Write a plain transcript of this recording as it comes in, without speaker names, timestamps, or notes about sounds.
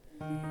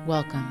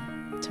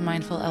Welcome to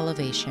Mindful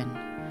Elevation,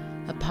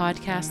 a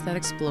podcast that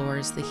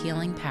explores the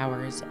healing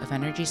powers of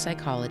energy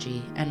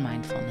psychology and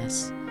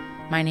mindfulness.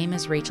 My name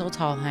is Rachel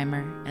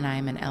Tallheimer, and I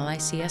am an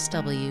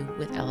LICSW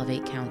with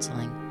Elevate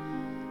Counseling.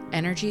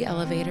 Energy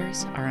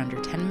elevators are under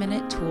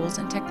 10-minute tools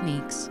and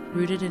techniques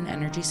rooted in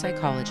energy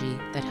psychology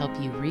that help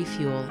you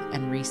refuel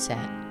and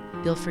reset.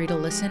 Feel free to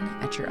listen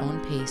at your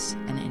own pace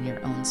and in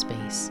your own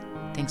space.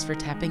 Thanks for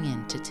tapping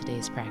into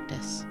today's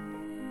practice.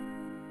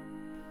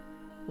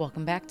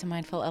 Welcome back to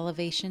Mindful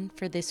Elevation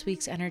for this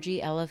week's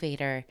Energy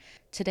Elevator.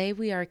 Today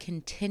we are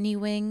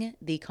continuing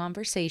the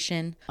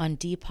conversation on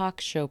Deepak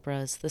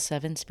Chopra's The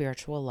 7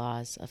 Spiritual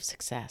Laws of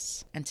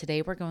Success. And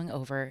today we're going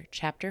over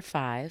Chapter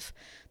 5,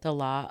 The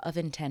Law of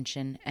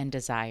Intention and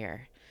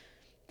Desire.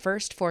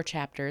 First 4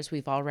 chapters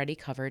we've already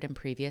covered in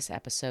previous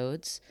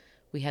episodes.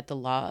 We had the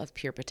Law of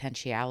Pure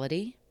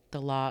Potentiality,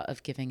 the Law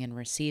of Giving and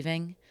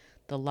Receiving,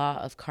 the Law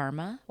of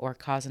Karma or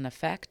Cause and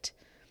Effect,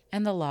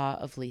 and the Law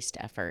of Least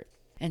Effort.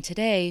 And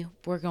today,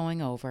 we're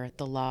going over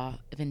the law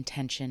of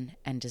intention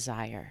and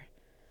desire.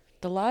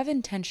 The law of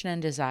intention and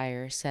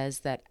desire says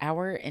that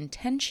our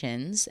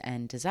intentions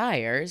and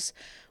desires,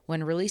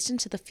 when released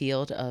into the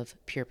field of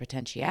pure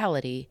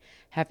potentiality,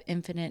 have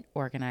infinite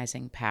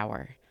organizing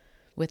power.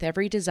 With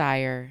every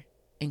desire,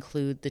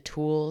 include the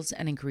tools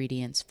and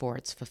ingredients for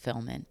its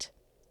fulfillment.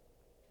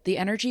 The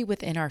energy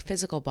within our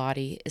physical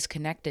body is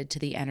connected to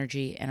the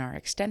energy in our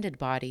extended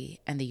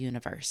body and the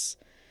universe.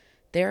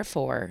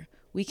 Therefore,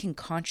 we can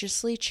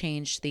consciously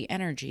change the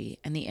energy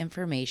and the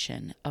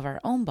information of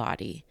our own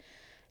body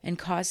and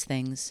cause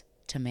things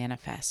to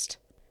manifest.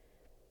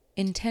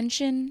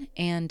 Intention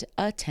and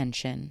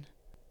attention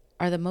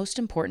are the most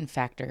important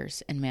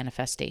factors in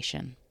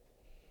manifestation.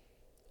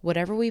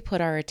 Whatever we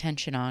put our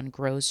attention on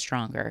grows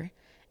stronger,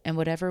 and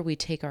whatever we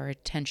take our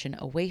attention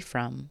away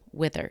from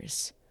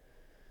withers.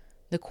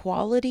 The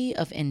quality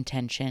of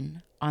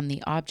intention on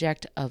the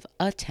object of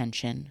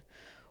attention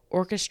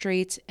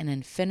orchestrates an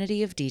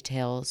infinity of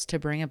details to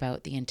bring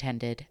about the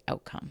intended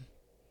outcome.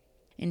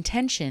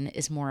 Intention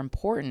is more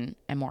important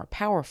and more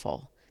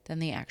powerful than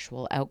the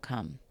actual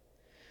outcome.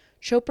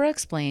 Chopra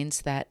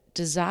explains that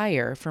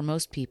desire for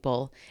most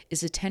people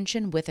is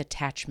attention with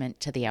attachment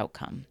to the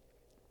outcome.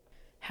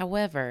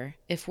 However,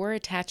 if we're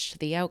attached to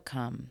the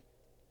outcome,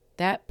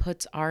 that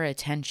puts our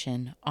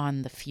attention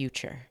on the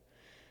future,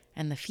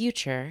 and the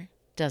future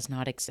does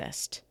not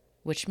exist,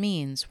 which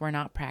means we're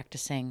not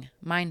practicing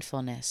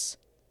mindfulness.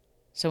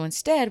 So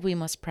instead, we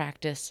must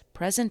practice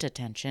present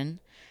attention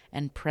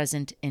and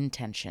present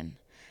intention,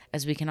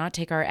 as we cannot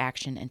take our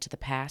action into the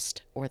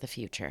past or the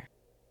future.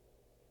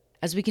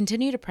 As we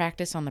continue to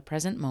practice on the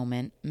present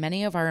moment,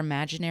 many of our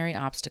imaginary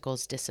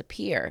obstacles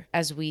disappear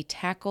as we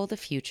tackle the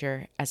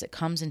future as it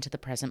comes into the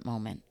present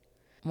moment.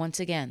 Once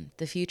again,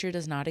 the future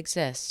does not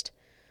exist.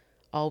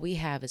 All we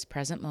have is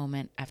present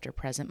moment after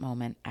present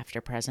moment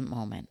after present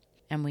moment,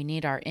 and we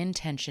need our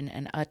intention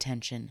and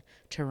attention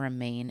to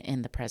remain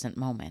in the present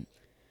moment.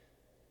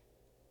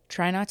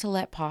 Try not to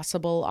let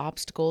possible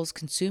obstacles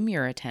consume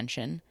your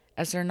attention,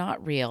 as they're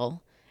not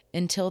real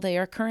until they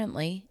are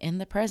currently in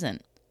the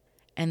present.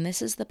 And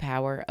this is the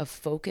power of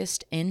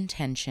focused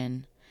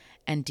intention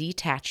and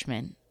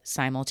detachment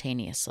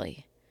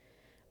simultaneously.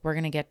 We're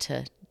going to get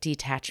to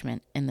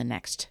detachment in the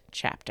next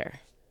chapter.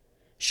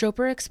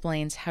 Chopra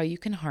explains how you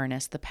can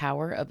harness the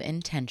power of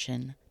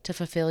intention to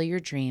fulfill your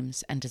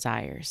dreams and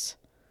desires.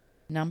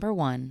 Number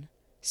 1,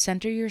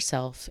 center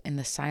yourself in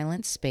the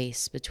silent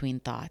space between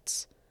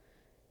thoughts,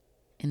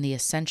 in the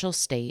essential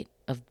state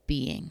of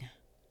being.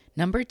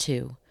 Number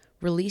 2,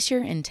 release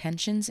your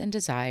intentions and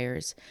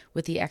desires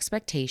with the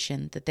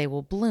expectation that they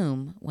will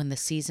bloom when the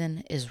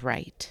season is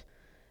right.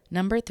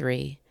 Number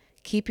 3,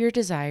 keep your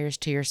desires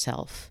to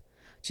yourself.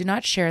 Do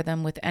not share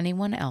them with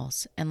anyone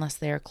else unless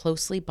they are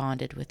closely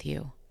bonded with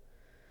you.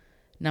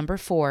 Number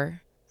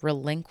 4,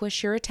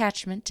 relinquish your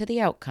attachment to the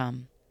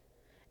outcome.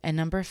 And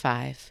number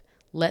 5,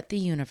 let the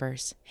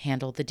universe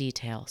handle the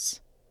details.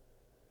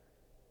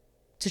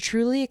 To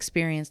truly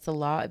experience the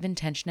law of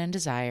intention and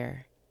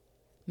desire,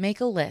 make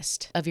a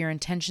list of your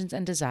intentions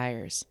and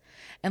desires,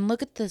 and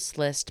look at this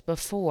list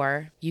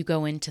before you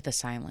go into the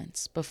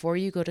silence, before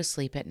you go to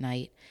sleep at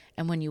night,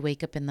 and when you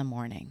wake up in the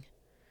morning.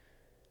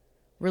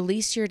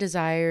 Release your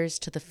desires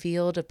to the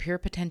field of pure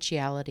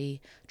potentiality,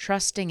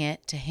 trusting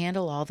it to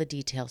handle all the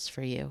details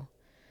for you.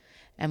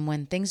 And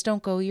when things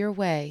don't go your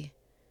way,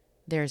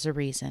 there's a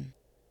reason.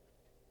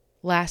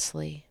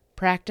 Lastly,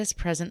 practice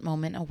present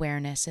moment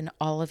awareness in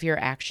all of your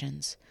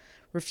actions.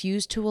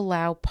 Refuse to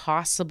allow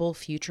possible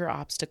future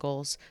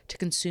obstacles to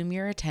consume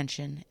your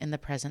attention in the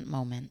present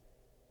moment.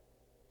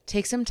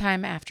 Take some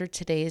time after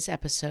today's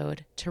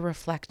episode to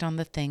reflect on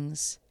the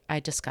things I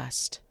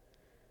discussed.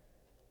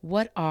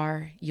 What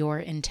are your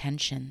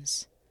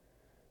intentions?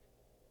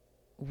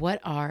 What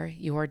are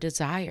your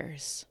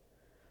desires?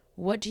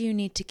 What do you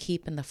need to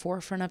keep in the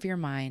forefront of your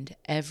mind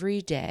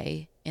every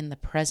day in the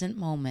present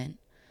moment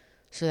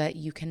so that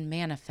you can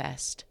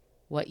manifest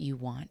what you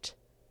want?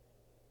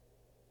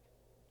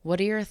 What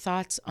are your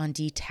thoughts on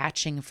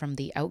detaching from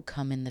the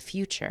outcome in the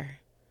future?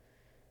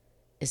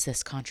 Is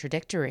this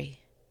contradictory?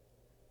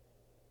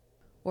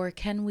 Or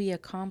can we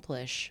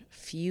accomplish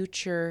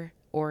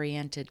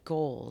future-oriented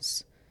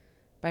goals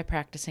by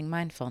practicing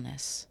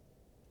mindfulness?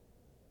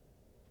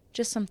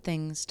 Just some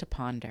things to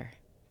ponder.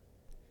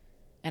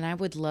 And I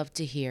would love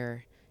to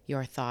hear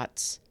your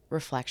thoughts,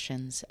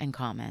 reflections, and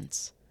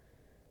comments.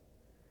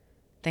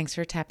 Thanks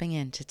for tapping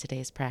into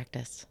today's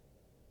practice.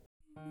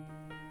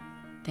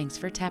 Thanks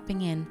for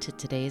tapping into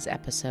today's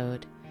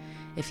episode.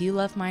 If you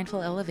love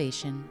Mindful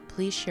Elevation,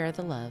 please share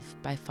the love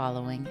by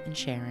following and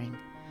sharing.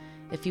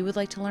 If you would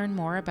like to learn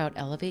more about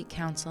Elevate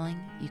Counseling,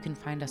 you can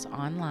find us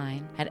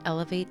online at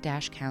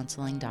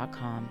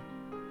elevate-counseling.com.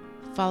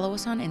 Follow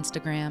us on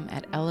Instagram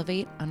at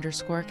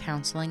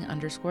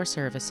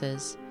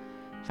elevate_counseling_services.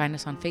 Find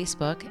us on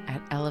Facebook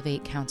at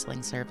Elevate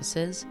Counseling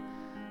Services,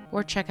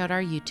 or check out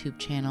our YouTube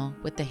channel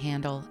with the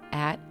handle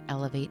at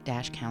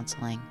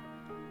elevate-counseling.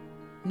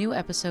 New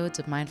episodes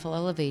of Mindful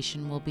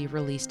Elevation will be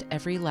released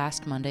every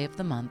last Monday of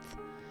the month.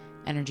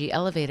 Energy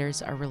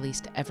Elevators are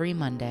released every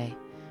Monday,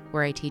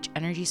 where I teach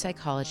energy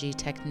psychology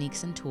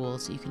techniques and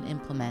tools you can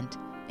implement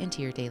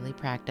into your daily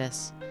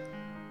practice.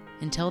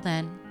 Until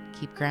then,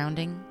 keep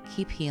grounding,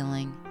 keep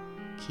healing,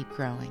 keep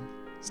growing.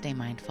 Stay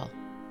mindful.